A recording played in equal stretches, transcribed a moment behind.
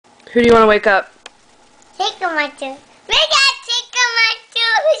Who do you want to wake up? Tickle monster. We got tickle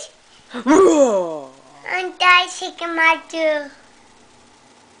monsters. And that's tickle monster.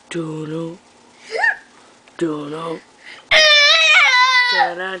 Don't know.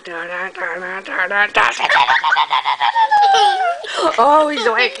 Oh, he's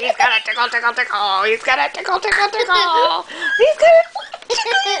awake. He's got a tickle. He's got a tickle. He's got a tickle on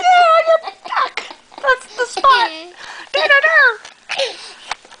your back. That's the spot.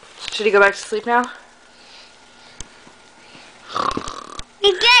 Should he go back to sleep now?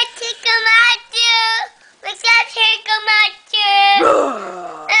 We got tickle monster. We got tickle monster.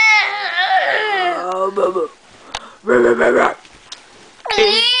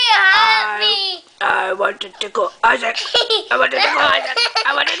 Help me. I want to tickle Isaac. I want to tickle Isaac.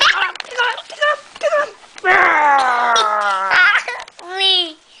 I want to tickle Help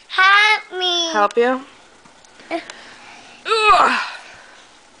me. Help me. Help you?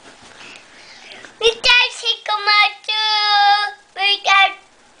 We got tickle monster. We got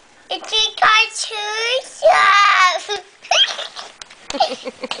a tickle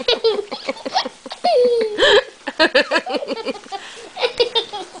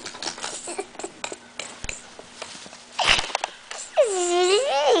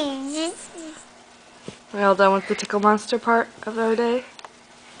We're all done with the tickle monster part of our day.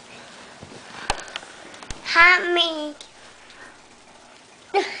 Help me.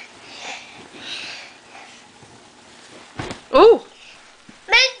 Ooh!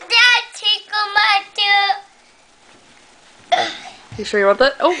 Make that tickle monster. You sure you want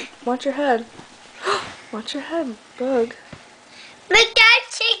that? Oh, watch your head. Watch your head, bug. Make that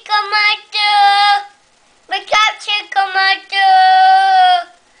tickle monster. Make that tickle monster.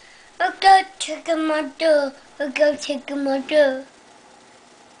 Make that tickle monster. Make that tickle monster.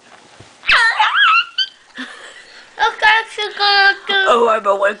 Oh, I'm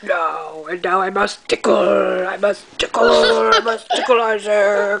awake now, and now I must tickle. I must tickle. I must tickle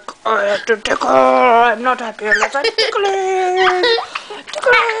Isaac. I have to tickle. I'm not happy unless I'm tickling.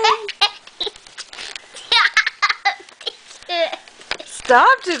 Tickling.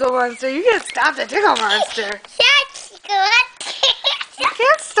 Stop, Tickle Monster. You can't stop the Tickle Monster. You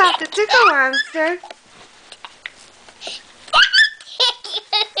can't stop the Tickle Monster.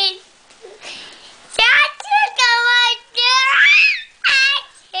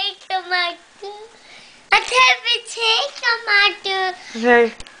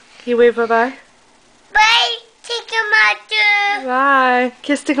 Okay, can you wave bye-bye? Bye, Tickle Monster. Bye.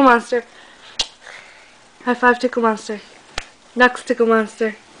 Kiss Tickle Monster. High five Tickle Monster. Next Tickle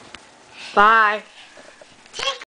Monster. Bye.